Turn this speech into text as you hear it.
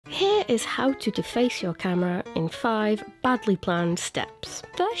is how to deface your camera in 5 badly planned steps.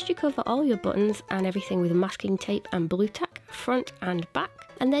 First, you cover all your buttons and everything with masking tape and blue tack, front and back,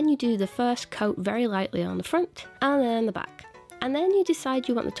 and then you do the first coat very lightly on the front and then the back. And then you decide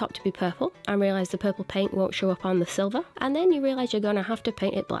you want the top to be purple and realise the purple paint won't show up on the silver, and then you realise you're going to have to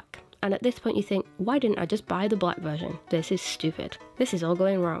paint it black. And at this point you think, why didn't I just buy the black version? This is stupid. This is all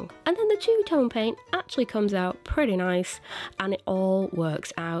going wrong. And then the two-tone paint actually comes out pretty nice and it all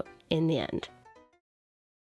works out in the end.